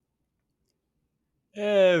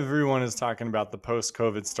Everyone is talking about the post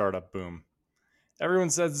COVID startup boom. Everyone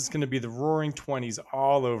says it's going to be the roaring 20s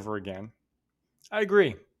all over again. I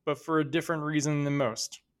agree, but for a different reason than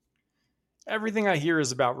most. Everything I hear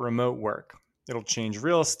is about remote work. It'll change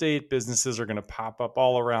real estate, businesses are going to pop up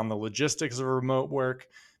all around the logistics of remote work,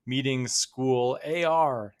 meetings, school,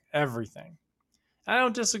 AR, everything. I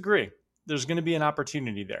don't disagree. There's going to be an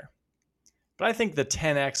opportunity there. But I think the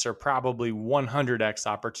 10x or probably 100x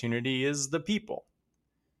opportunity is the people.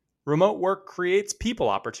 Remote work creates people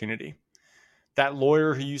opportunity. That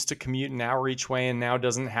lawyer who used to commute an hour each way and now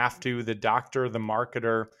doesn't have to, the doctor, the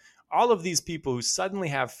marketer, all of these people who suddenly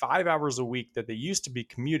have 5 hours a week that they used to be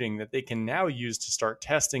commuting that they can now use to start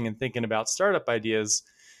testing and thinking about startup ideas.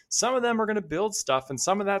 Some of them are going to build stuff and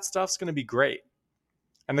some of that stuff's going to be great.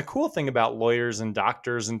 And the cool thing about lawyers and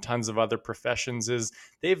doctors and tons of other professions is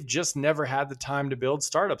they've just never had the time to build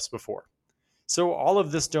startups before. So, all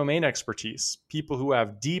of this domain expertise, people who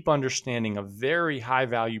have deep understanding of very high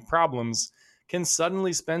value problems, can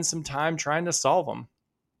suddenly spend some time trying to solve them.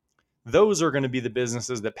 Those are going to be the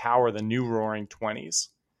businesses that power the new roaring 20s.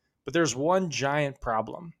 But there's one giant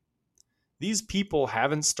problem. These people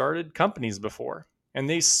haven't started companies before, and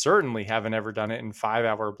they certainly haven't ever done it in 5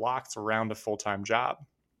 hour blocks around a full time job.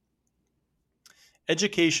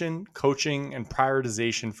 Education, coaching, and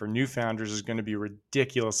prioritization for new founders is going to be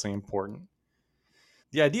ridiculously important.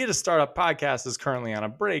 The idea to start a podcast is currently on a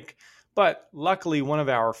break, but luckily, one of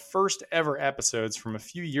our first ever episodes from a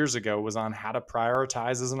few years ago was on how to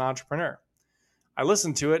prioritize as an entrepreneur. I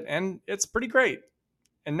listened to it, and it's pretty great.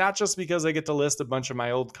 And not just because I get to list a bunch of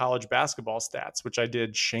my old college basketball stats, which I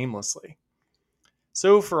did shamelessly.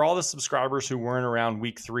 So, for all the subscribers who weren't around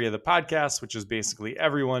week 3 of the podcast, which is basically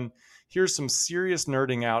everyone, here's some serious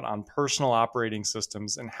nerding out on personal operating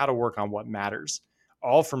systems and how to work on what matters.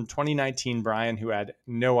 All from 2019 Brian, who had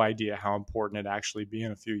no idea how important it'd actually be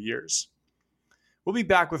in a few years. We'll be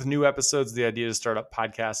back with new episodes of the Idea to Startup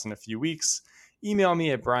podcast in a few weeks. Email me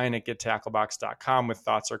at brian@gettacklebox.com with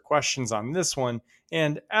thoughts or questions on this one.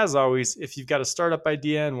 And as always, if you've got a startup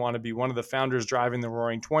idea and want to be one of the founders driving the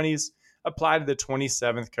roaring 20s, apply to the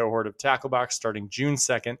 27th cohort of Tacklebox starting June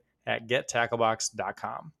 2nd at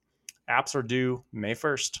gettacklebox.com. Apps are due May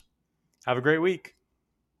 1st. Have a great week.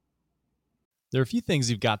 There are a few things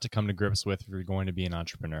you've got to come to grips with if you're going to be an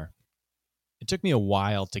entrepreneur. It took me a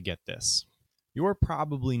while to get this. You're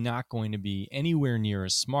probably not going to be anywhere near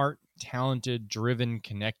as smart, talented, driven,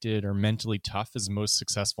 connected, or mentally tough as most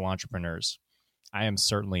successful entrepreneurs. I am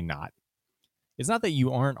certainly not. It's not that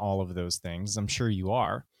you aren't all of those things, I'm sure you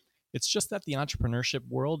are. It's just that the entrepreneurship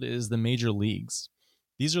world is the major leagues.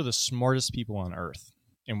 These are the smartest people on earth.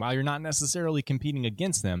 And while you're not necessarily competing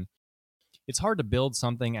against them, it's hard to build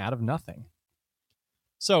something out of nothing.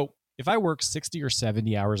 So, if I work 60 or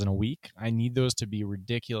 70 hours in a week, I need those to be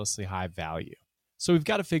ridiculously high value. So, we've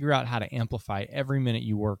got to figure out how to amplify every minute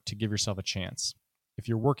you work to give yourself a chance. If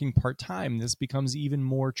you're working part-time, this becomes even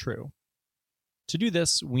more true. To do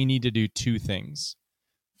this, we need to do two things.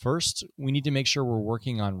 First, we need to make sure we're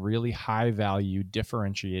working on really high-value,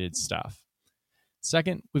 differentiated stuff.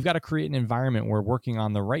 Second, we've got to create an environment where working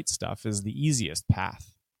on the right stuff is the easiest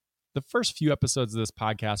path. The first few episodes of this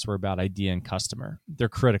podcast were about idea and customer. They're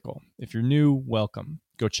critical. If you're new, welcome.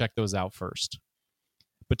 Go check those out first.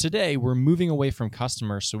 But today, we're moving away from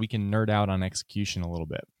customer so we can nerd out on execution a little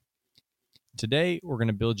bit. Today, we're going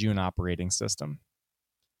to build you an operating system.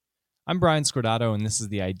 I'm Brian Scordato, and this is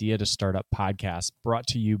the Idea to Startup podcast, brought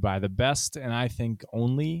to you by the best and I think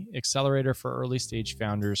only accelerator for early stage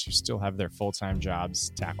founders who still have their full-time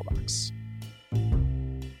jobs, Tacklebox.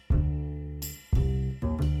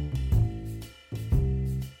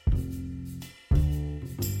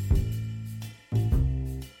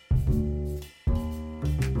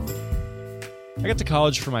 I got to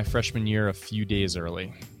college for my freshman year a few days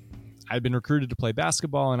early. I'd been recruited to play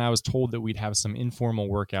basketball, and I was told that we'd have some informal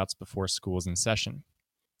workouts before school's in session.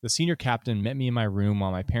 The senior captain met me in my room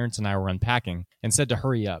while my parents and I were unpacking and said to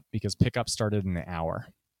hurry up because pickup started in an hour.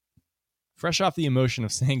 Fresh off the emotion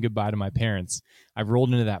of saying goodbye to my parents, I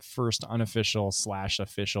rolled into that first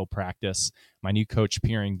unofficial/official practice, my new coach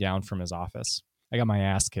peering down from his office. I got my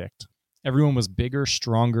ass kicked. Everyone was bigger,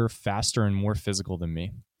 stronger, faster, and more physical than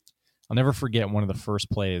me. I'll never forget one of the first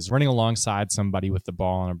plays, running alongside somebody with the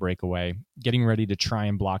ball on a breakaway, getting ready to try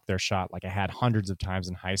and block their shot like I had hundreds of times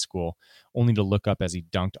in high school, only to look up as he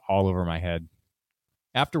dunked all over my head.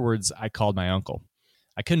 Afterwards, I called my uncle.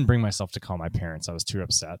 I couldn't bring myself to call my parents. I was too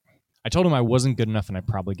upset. I told him I wasn't good enough and I'd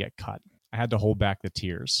probably get cut. I had to hold back the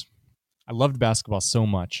tears. I loved basketball so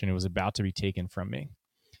much and it was about to be taken from me.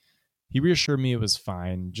 He reassured me it was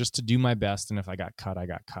fine, just to do my best, and if I got cut, I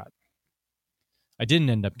got cut. I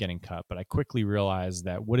didn't end up getting cut, but I quickly realized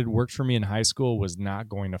that what had worked for me in high school was not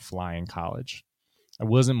going to fly in college. I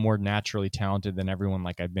wasn't more naturally talented than everyone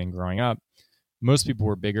like I'd been growing up. Most people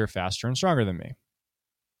were bigger, faster, and stronger than me.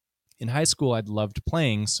 In high school, I'd loved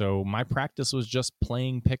playing, so my practice was just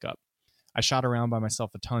playing pickup. I shot around by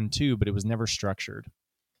myself a ton too, but it was never structured.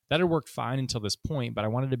 That had worked fine until this point, but I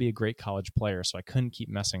wanted to be a great college player, so I couldn't keep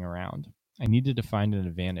messing around. I needed to find an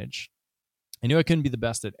advantage. I knew I couldn't be the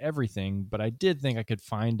best at everything, but I did think I could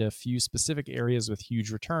find a few specific areas with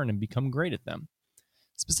huge return and become great at them.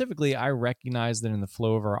 Specifically, I recognized that in the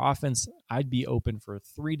flow of our offense, I'd be open for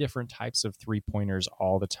 3 different types of three-pointers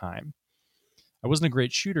all the time. I wasn't a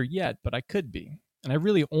great shooter yet, but I could be. And I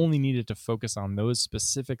really only needed to focus on those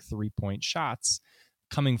specific 3-point shots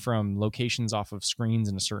coming from locations off of screens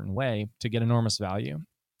in a certain way to get enormous value.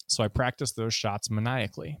 So I practiced those shots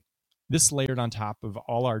maniacally. This layered on top of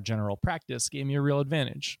all our general practice gave me a real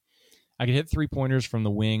advantage. I could hit 3-pointers from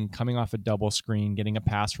the wing, coming off a double screen, getting a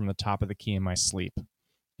pass from the top of the key in my sleep.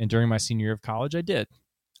 And during my senior year of college, I did.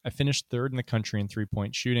 I finished 3rd in the country in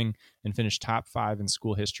 3-point shooting and finished top 5 in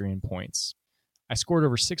school history in points. I scored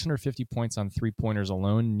over 650 points on 3-pointers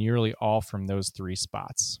alone, nearly all from those 3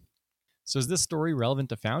 spots. So is this story relevant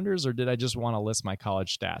to founders, or did I just want to list my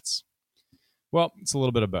college stats? Well, it's a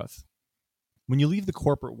little bit of both. When you leave the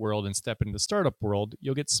corporate world and step into the startup world,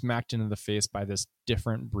 you'll get smacked into the face by this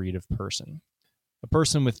different breed of person. A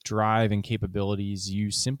person with drive and capabilities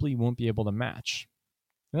you simply won't be able to match.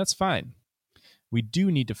 And that's fine. We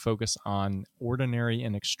do need to focus on ordinary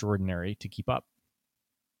and extraordinary to keep up.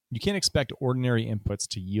 You can't expect ordinary inputs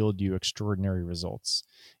to yield you extraordinary results,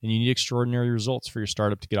 and you need extraordinary results for your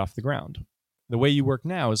startup to get off the ground. The way you work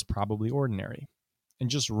now is probably ordinary, and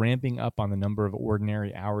just ramping up on the number of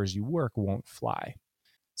ordinary hours you work won't fly.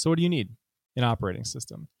 So what do you need? An operating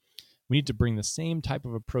system. We need to bring the same type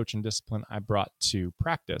of approach and discipline I brought to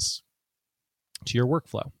practice to your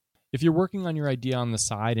workflow. If you're working on your idea on the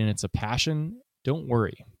side and it's a passion, don't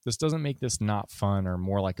worry. This doesn't make this not fun or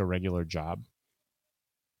more like a regular job.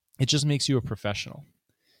 It just makes you a professional.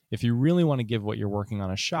 If you really want to give what you're working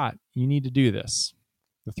on a shot, you need to do this.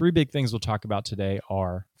 The 3 big things we'll talk about today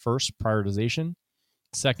are, first, prioritization,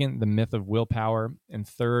 second, the myth of willpower, and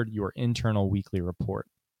third, your internal weekly report.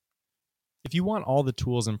 If you want all the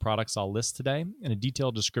tools and products I'll list today and a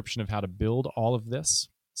detailed description of how to build all of this,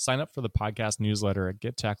 sign up for the podcast newsletter at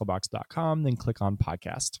gettacklebox.com, then click on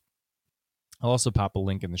podcast. I'll also pop a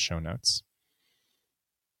link in the show notes.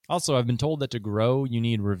 Also, I've been told that to grow, you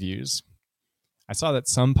need reviews. I saw that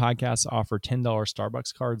some podcasts offer $10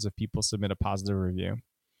 Starbucks cards if people submit a positive review.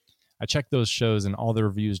 I checked those shows and all the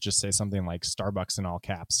reviews just say something like Starbucks in all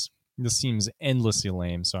caps. This seems endlessly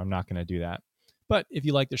lame, so I'm not going to do that. But if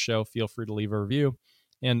you like the show, feel free to leave a review.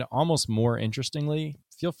 And almost more interestingly,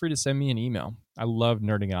 feel free to send me an email. I love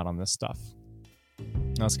nerding out on this stuff.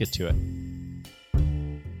 Now let's get to it.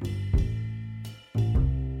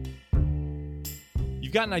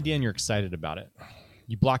 You've got an idea and you're excited about it.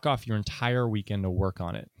 You block off your entire weekend to work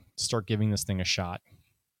on it. Start giving this thing a shot.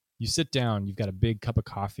 You sit down, you've got a big cup of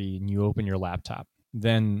coffee, and you open your laptop.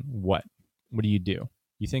 Then what? What do?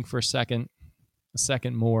 You think for a second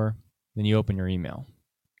more, then you open your email.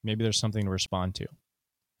 Maybe there's something to respond to.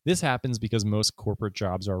 This happens because most corporate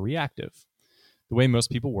jobs are reactive. The way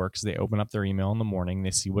most people work is they open up their email in the morning,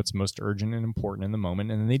 they see what's most urgent and important in the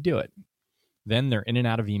moment, and then they do it. Then they're in and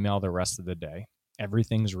out of email the rest of the day.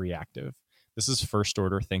 Everything's reactive. This is first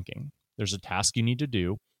order thinking. There's a task you need to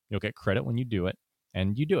do. You'll get credit when you do it,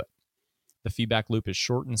 and you do it. The feedback loop is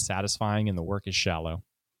short and satisfying, and the work is shallow.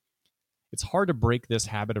 It's hard to break this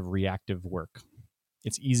habit of reactive work.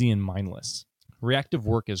 It's easy and mindless. Reactive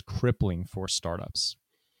work is crippling for startups.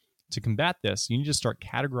 To combat this, you need to start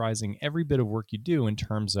categorizing every bit of work you do in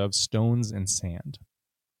terms of stones and sand.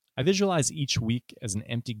 I visualize each week as an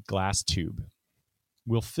empty glass tube.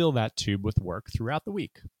 We'll fill that tube with work throughout the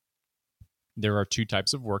week. There are 2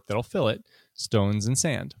 types of work that'll fill it, stones and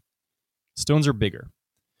sand. Stones are bigger.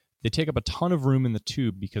 They take up a ton of room in the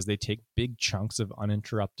tube because they take big chunks of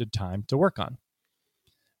uninterrupted time to work on.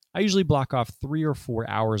 I usually block off 3 or 4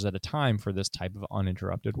 hours at a time for this type of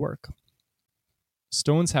uninterrupted work.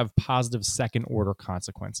 Stones have positive second-order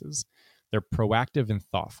consequences. They're proactive and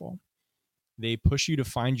thoughtful. They push you to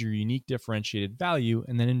find your unique differentiated value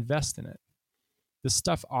and then invest in it. This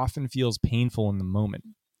stuff often feels painful in the moment.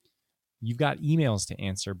 You've got emails to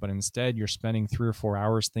answer, but instead you're spending 3 or 4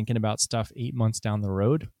 hours thinking about stuff 8 months down the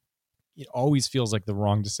road. It always feels like the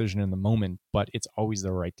wrong decision in the moment, but it's always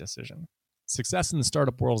the right decision. Success in the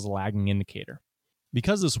startup world is a lagging indicator.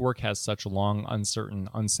 Because this work has such long, uncertain,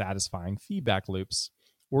 unsatisfying feedback loops,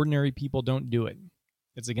 ordinary people don't do it.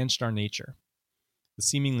 It's against our nature. The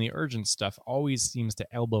seemingly urgent stuff always seems to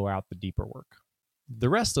elbow out the deeper work. The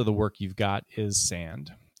rest of the work you've got is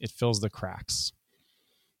sand. It fills the cracks.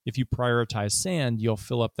 If you prioritize sand, you'll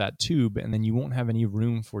fill up that tube and then you won't have any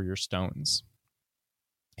room for your stones.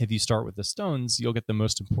 If you start with the stones, you'll get the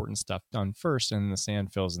most important stuff done first and the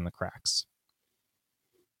sand fills in the cracks.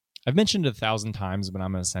 I've mentioned it 1,000 times, but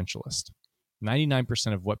I'm an essentialist.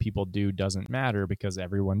 99% of what people do doesn't matter because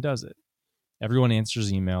everyone does it. Everyone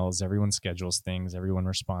answers emails, everyone schedules things, everyone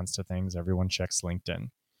responds to things, everyone checks LinkedIn.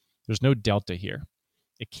 There's no delta here.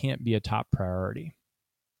 It can't be a top priority.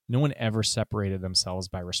 No one ever separated themselves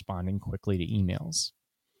by responding quickly to emails.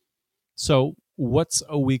 So, what's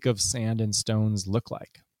a week of sand and stones look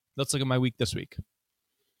like? Let's look at my week this week.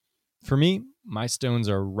 For me, my stones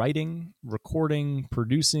are writing, recording,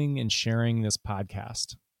 producing, and sharing this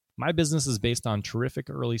podcast. My business is based on terrific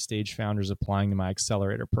early stage founders applying to my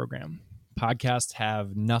accelerator program. Podcasts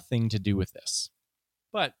have nothing to do with this.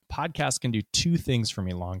 But podcasts can do two things for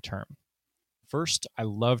me long term. First, I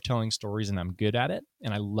love telling stories and I'm good at it,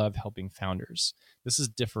 and I love helping founders. This is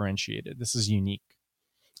differentiated. This is unique.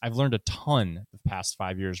 I've learned a ton the past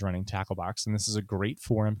 5 years running Tacklebox, and this is a great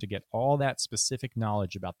forum to get all that specific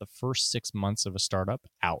knowledge about the first 6 months of a startup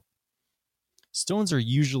out. Stones are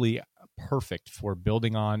usually perfect for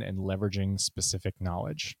building on and leveraging specific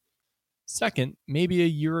knowledge. Second, maybe a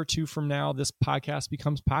year or two from now, this podcast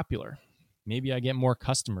becomes popular. Maybe I get more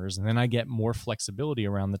customers, and then I get more flexibility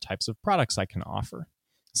around the types of products I can offer.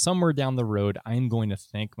 Somewhere down the road, I'm going to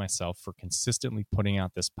thank myself for consistently putting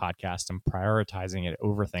out this podcast and prioritizing it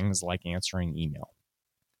over things like answering email.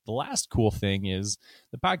 The last cool thing is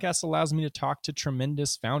the podcast allows me to talk to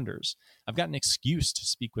tremendous founders. I've got an excuse to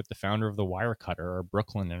speak with the founder of the Wirecutter or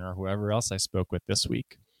Brooklinen or whoever else I spoke with this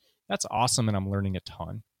week. That's awesome, and I'm learning a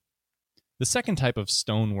ton. The second type of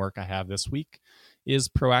stone work I have this week is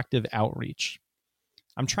proactive outreach.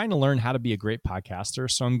 I'm trying to learn how to be a great podcaster,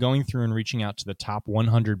 so I'm going through and reaching out to the top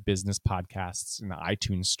 100 business podcasts in the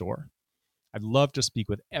iTunes store. I'd love to speak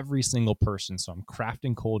with every single person, so I'm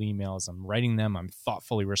crafting cold emails, I'm writing them, I'm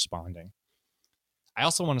thoughtfully responding. I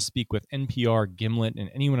also want to speak with NPR, Gimlet,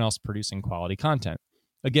 and anyone else producing quality content.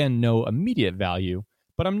 Again, no immediate value,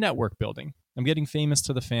 but I'm network building. I'm getting famous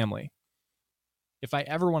to the family. If I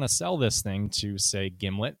ever want to sell this thing to, say,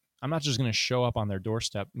 Gimlet, I'm not just going to show up on their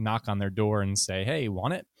doorstep, knock on their door, and say, hey,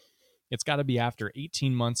 want it? It's got to be after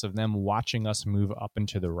 18 months of them watching us move up and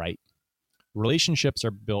to the right. Relationships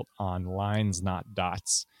are built on lines, not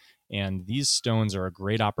dots. And these stones are a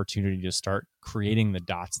great opportunity to start creating the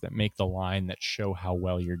dots that make the line that show how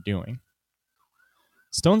well you're doing.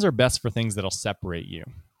 Stones are best for things that'll separate you.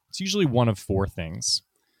 It's usually one of 4 things: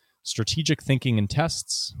 strategic thinking and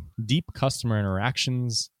tests, deep customer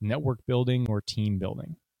interactions, network building, or team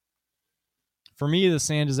building. For me, the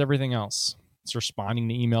sand is everything else. It's responding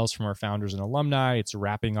to emails from our founders and alumni. It's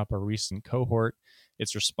wrapping up a recent cohort.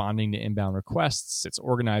 It's responding to inbound requests. It's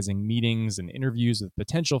organizing meetings and interviews with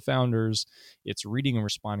potential founders. It's reading and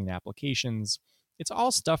responding to applications. It's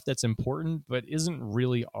all stuff that's important, but isn't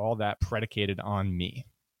really all that predicated on me.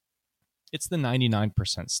 It's the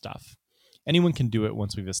 99% stuff. Anyone can do it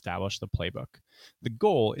once we've established the playbook. The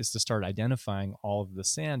goal is to start identifying all of the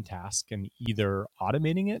sand tasks and either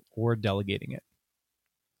automating it or delegating it.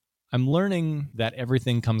 I'm learning that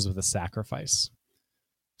everything comes with a sacrifice.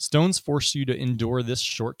 Stones force you to endure this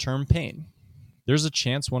short-term pain. There's a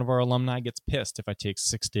chance one of our alumni gets pissed if I take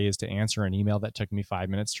 6 days to answer an email that took me 5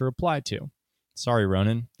 minutes to reply to. Sorry,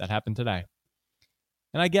 Ronan, that happened today.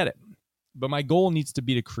 And I get it. But my goal needs to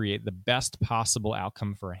be to create the best possible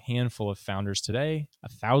outcome for a handful of founders today,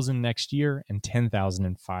 1,000 next year, and 10,000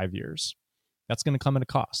 in 5 years. That's going to come at a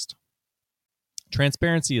cost.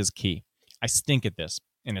 Transparency is key. I stink at this,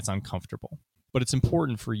 and it's uncomfortable. But it's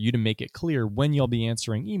important for you to make it clear when you'll be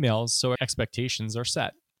answering emails so expectations are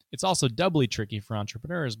set. It's also doubly tricky for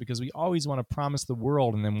entrepreneurs because we always want to promise the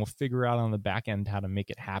world and then we'll figure out on the back end how to make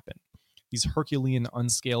it happen. These Herculean,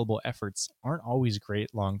 unscalable efforts aren't always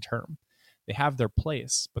great long term. They have their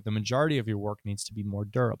place, but the majority of your work needs to be more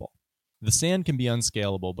durable. The sand can be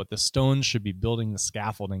unscalable, but the stones should be building the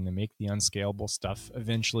scaffolding to make the unscalable stuff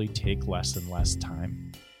eventually take less and less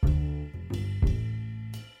time.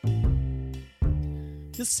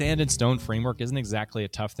 This sand and stone framework isn't exactly a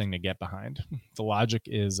tough thing to get behind. The logic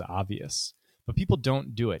is obvious, but people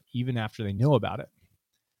don't do it even after they know about it.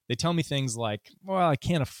 They tell me things like, well, I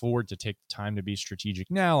can't afford to take the time to be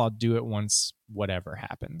strategic now. I'll do it once whatever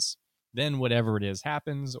happens. Then whatever it is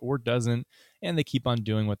happens or doesn't, and they keep on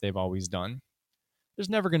doing what they've always done. There's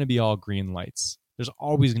never going to be all green lights. There's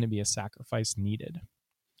always going to be a sacrifice needed.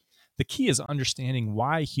 The key is understanding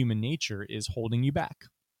why human nature is holding you back.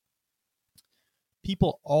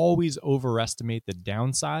 People always overestimate the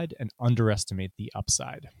downside and underestimate the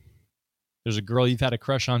upside. There's a girl you've had a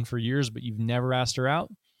crush on for years, but you've never asked her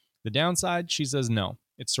out. The downside, she says no.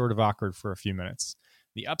 It's sort of awkward for a few minutes.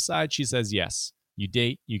 The upside, she says yes. You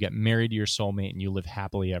date, you get married to your soulmate, and you live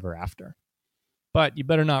happily ever after. But you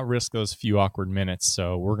better not risk those few awkward minutes,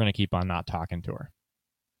 so we're going to keep on not talking to her.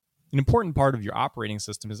 An important part of your operating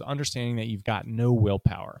system is understanding that you've got no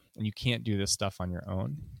willpower, and you can't do this stuff on your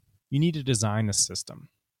own. You need to design a system.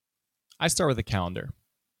 I start with a calendar.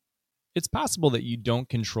 It's possible that you don't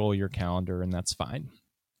control your calendar, and that's fine.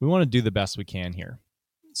 We want to do the best we can here.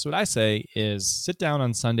 So what I say is sit down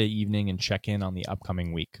on Sunday evening and check in on the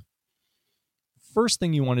upcoming week. First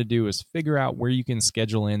thing you want to do is figure out where you can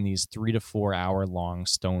schedule in these 3 to 4 hour long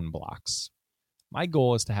stone blocks. My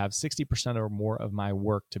goal is to have 60% or more of my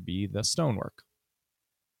work to be the stone work.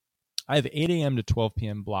 I have 8 a.m. to 12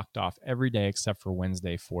 p.m. blocked off every day except for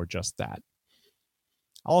Wednesday for just that.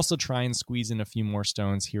 I'll also try and squeeze in a few more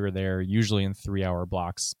stones here or there, usually in 3-hour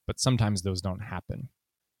blocks, but sometimes those don't happen.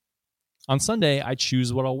 On Sunday, I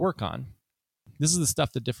choose what I'll work on. This is the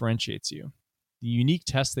stuff that differentiates you. The unique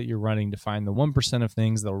test that you're running to find the 1% of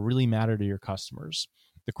things that will really matter to your customers.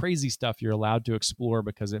 The crazy stuff you're allowed to explore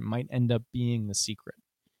because it might end up being the secret.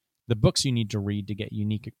 The books you need to read to get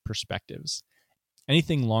unique perspectives.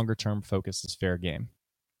 Anything longer-term focus is fair game.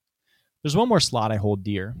 There's one more slot I hold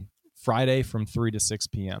dear. Friday from 3 to 6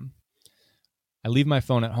 p.m. I leave my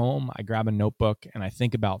phone at home, I grab a notebook, and I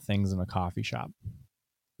think about things in a coffee shop.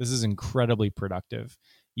 This is incredibly productive,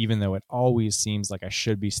 even though it always seems like I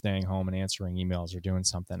should be staying home and answering emails or doing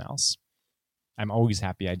something else. I'm always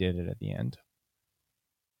happy I did it at the end.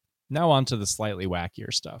 Now on to the slightly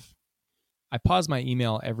wackier stuff. I pause my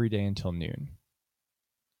email every day until noon.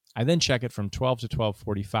 I then check it from 12 to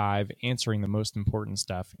 12:45, answering the most important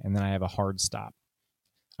stuff, and then I have a hard stop.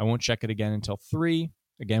 I won't check it again until 3,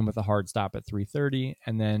 again with a hard stop at 3:30,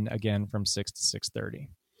 and then again from 6 to 6:30.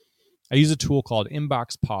 I use a tool called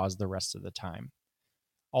Inbox Pause the rest of the time.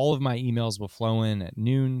 All of my emails will flow in at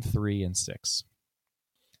noon, 3, and 6.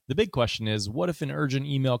 The big question is, what if an urgent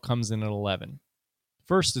email comes in at 11?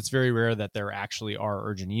 First, it's very rare that there actually are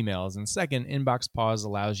urgent emails, and second, Inbox Pause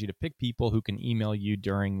allows you to pick people who can email you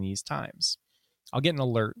during these times. I'll get an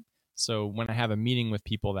alert, so when I have a meeting with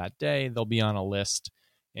people that day, they'll be on a list,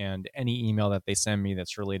 and any email that they send me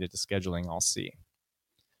that's related to scheduling, I'll see.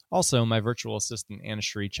 Also, my virtual assistant, Anna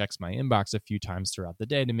Shree, checks my inbox a few times throughout the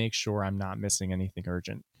day to make sure I'm not missing anything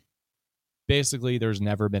urgent. Basically, there's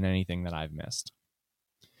never been anything that I've missed.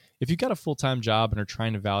 If you've got a full-time job and are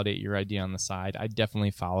trying to validate your idea on the side, I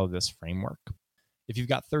definitely follow this framework. If you've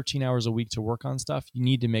got 13 hours a week to work on stuff, you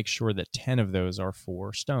need to make sure that 10 of those are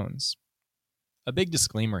for stones. A big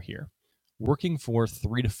disclaimer here. Working for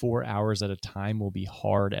 3 to 4 hours at a time will be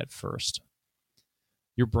hard at first.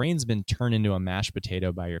 Your brain's been turned into a mashed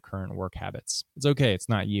potato by your current work habits. It's okay, it's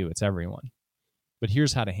not you, it's everyone. But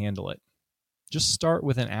here's how to handle it. Just start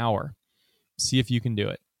with an hour. See if you can do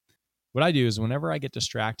it. What I do is whenever I get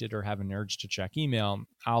distracted or have an urge to check email,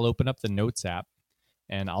 I'll open up the Notes app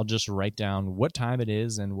and I'll just write down what time it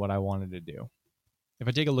is and what I wanted to do. If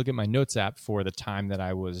I take a look at my Notes app for the time that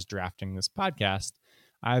I was drafting this podcast,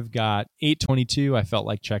 I've got 8:22, I felt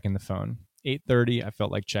like checking the phone. 8:30, I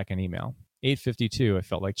felt like checking email. 8:52, I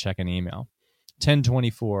felt like checking email.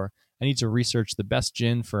 10:24, I need to research the best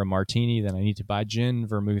gin for a martini, then I need to buy gin,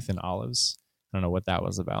 vermouth, and olives. I don't know what that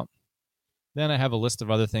was about. Then I have a list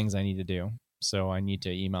of other things I need to do. So I need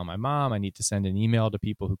to email my mom, I need to send an email to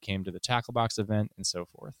people who came to the Tacklebox event, and so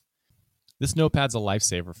forth. This notepad's a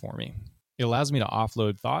lifesaver for me. It allows me to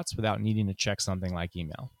offload thoughts without needing to check something like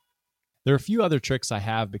email. There are a few other tricks I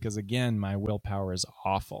have because, again, my willpower is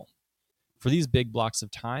awful. For these big blocks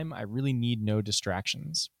of time, I really need no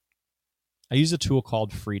distractions. I use a tool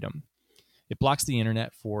called Freedom. It blocks the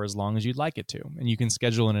internet for as long as you'd like it to, and you can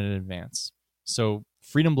schedule it in advance. So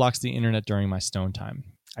Freedom blocks the internet during my stone time.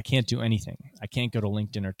 I can't do anything. I can't go to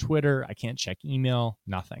LinkedIn or Twitter. I can't check email,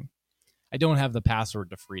 nothing. I don't have the password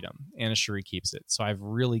to Freedom. Anna Shree keeps it, so I've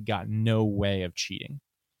really got no way of cheating.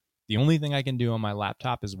 The only thing I can do on my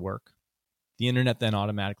laptop is work. The internet then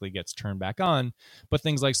automatically gets turned back on, but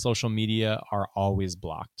things like social media are always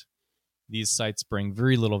blocked. These sites bring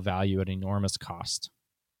very little value at enormous cost.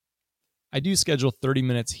 I do schedule 30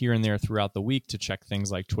 minutes here and there throughout the week to check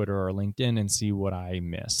things like Twitter or LinkedIn and see what I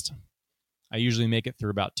missed. I usually make it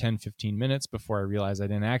through about 10-15 minutes before I realize I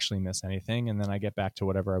didn't actually miss anything, and then I get back to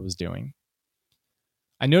whatever I was doing.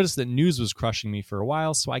 I noticed that news was crushing me for a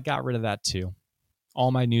while, so I got rid of that too.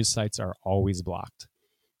 All my news sites are always blocked.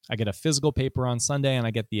 I get a physical paper on Sunday and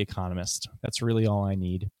I get The Economist. That's really all I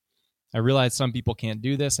need. I realize some people can't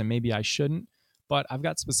do this and maybe I shouldn't, but I've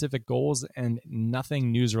got specific goals and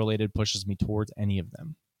nothing news related pushes me towards any of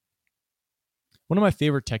them. One of my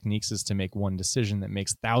favorite techniques is to make one decision that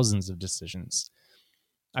makes thousands of decisions.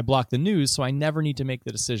 I block the news so I never need to make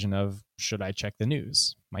the decision of, should I check the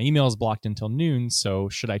news? My email is blocked until noon, so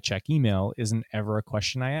should I check email isn't ever a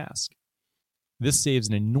question I ask. This saves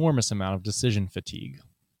an enormous amount of decision fatigue.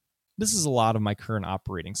 This is a lot of my current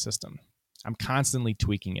operating system. I'm constantly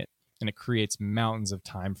tweaking it, and it creates mountains of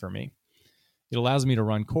time for me. It allows me to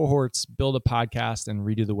run cohorts, build a podcast, and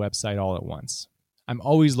redo the website all at once. I'm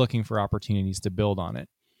always looking for opportunities to build on it.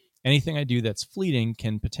 Anything I do that's fleeting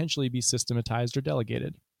can potentially be systematized or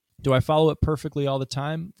delegated. Do I follow it perfectly all the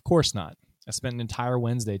time? Of course not. I spent an entire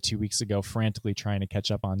Wednesday 2 weeks ago frantically trying to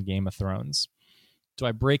catch up on Game of Thrones. Do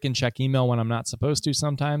I break and check email when I'm not supposed to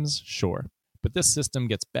sometimes? Sure. But this system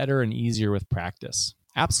gets better and easier with practice.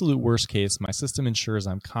 Absolute worst case, my system ensures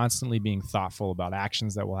I'm constantly being thoughtful about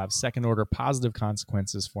actions that will have second-order positive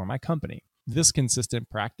consequences for my company. This consistent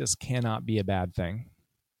practice cannot be a bad thing.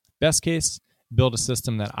 Best case, build a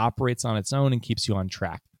system that operates on its own and keeps you on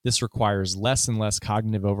track. This requires less and less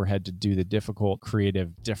cognitive overhead to do the difficult,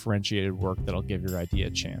 creative, differentiated work that'll give your idea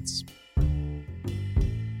a chance.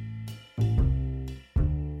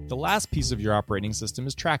 The last piece of your operating system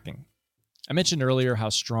is tracking. I mentioned earlier how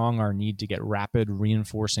strong our need to get rapid,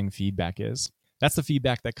 reinforcing feedback is. That's the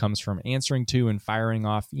feedback that comes from answering to and firing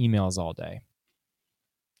off emails all day.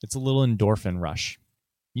 It's a little endorphin rush.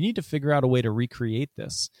 You need to figure out a way to recreate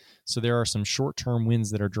this. So there are some short-term wins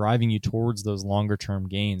that are driving you towards those longer-term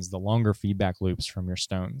gains, the longer feedback loops from your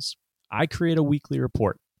stones. I create a weekly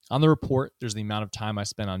report. On the report, there's the amount of time I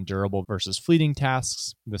spent on durable versus fleeting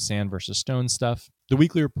tasks, the sand versus stone stuff. The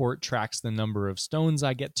weekly report tracks the number of stones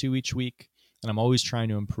I get to each week, and I'm always trying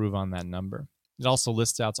to improve on that number. It also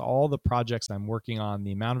lists out all the projects I'm working on,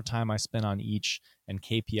 the amount of time I spent on each, and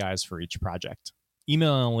KPIs for each project.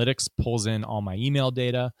 Email Analytics pulls in all my email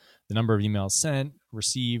data, the number of emails sent,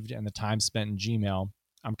 received, and the time spent in Gmail.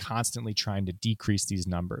 I'm constantly trying to decrease these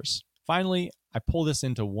numbers. Finally, I pull this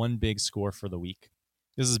into one big score for the week.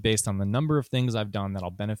 This is based on the number of things I've done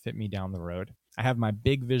that'll benefit me down the road. I have my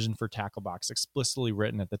big vision for Tacklebox explicitly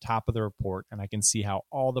written at the top of the report, and I can see how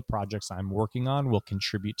all the projects I'm working on will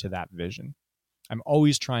contribute to that vision. I'm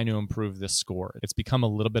always trying to improve this score. It's become a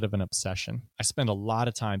little bit of an obsession. I spend a lot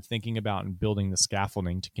of time thinking about and building the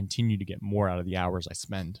scaffolding to continue to get more out of the hours I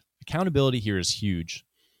spend. Accountability here is huge.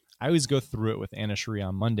 I always go through it with Anna Shree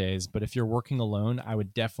on Mondays, but if you're working alone, I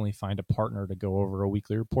would definitely find a partner to go over a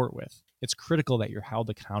weekly report with. It's critical that you're held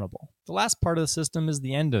accountable. The last part of the system is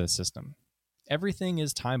the end of the system. Everything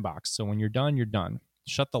is time boxed, so when you're done, you're done.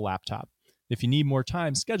 Shut the laptop. If you need more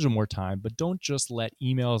time, schedule more time, but don't just let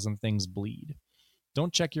emails and things bleed.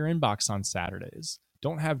 Don't check your inbox on Saturdays.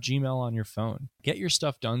 Don't have Gmail on your phone. Get your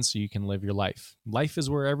stuff done so you can live your life. Life is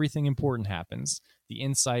where everything important happens. The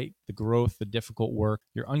insight, the growth, the difficult work.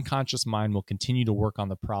 Your unconscious mind will continue to work on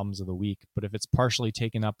the problems of the week, but if it's partially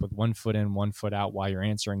taken up with 1 foot in, 1 foot out while you're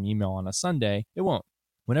answering email on a Sunday, it won't.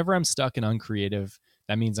 Whenever I'm stuck and uncreative,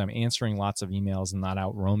 that means I'm answering lots of emails and not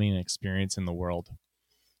out roaming and experiencing the world.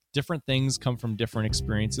 Different things come from different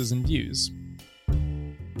experiences and views.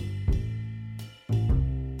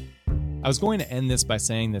 I was going to end this by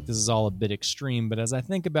saying that this is all a bit extreme, but as I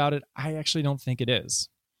think about it, I actually don't think it is.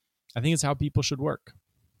 I think it's how people should work.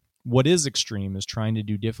 What is extreme is trying to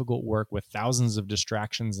do difficult work with thousands of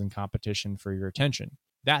distractions and competition for your attention.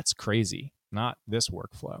 That's crazy, not this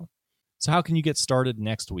workflow. So how can you get started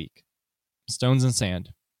next week? Stones and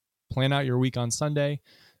sand. Plan out your week on Sunday,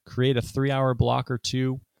 create a 3-hour block or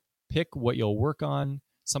 2, pick what you'll work on,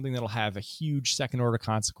 something that'll have a huge second-order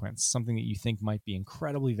consequence, something that you think might be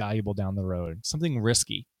incredibly valuable down the road, something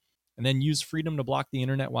risky, and then use freedom to block the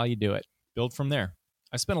internet while you do it. Build from there.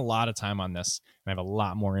 I spent a lot of time on this, and I have a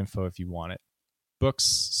lot more info if you want it. Books,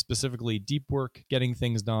 specifically Deep Work, Getting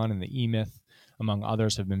Things Done, and The E-Myth, among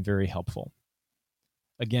others, have been very helpful.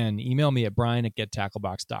 Again, email me at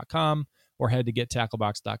brian@gettacklebox.com or head to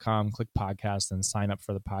gettacklebox.com, click podcast, and sign up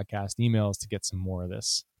for the podcast emails to get some more of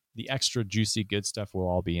this. The extra juicy good stuff will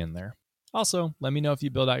all be in there. Also, let me know if you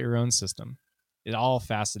build out your own system. It all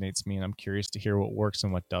fascinates me, and I'm curious to hear what works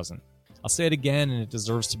and what doesn't. I'll say it again, and it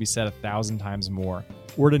deserves to be said 1,000 times more.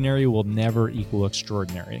 Ordinary will never equal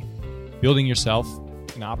extraordinary. Building yourself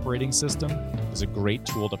an operating system is a great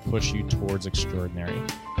tool to push you towards extraordinary.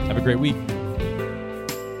 Have a great week.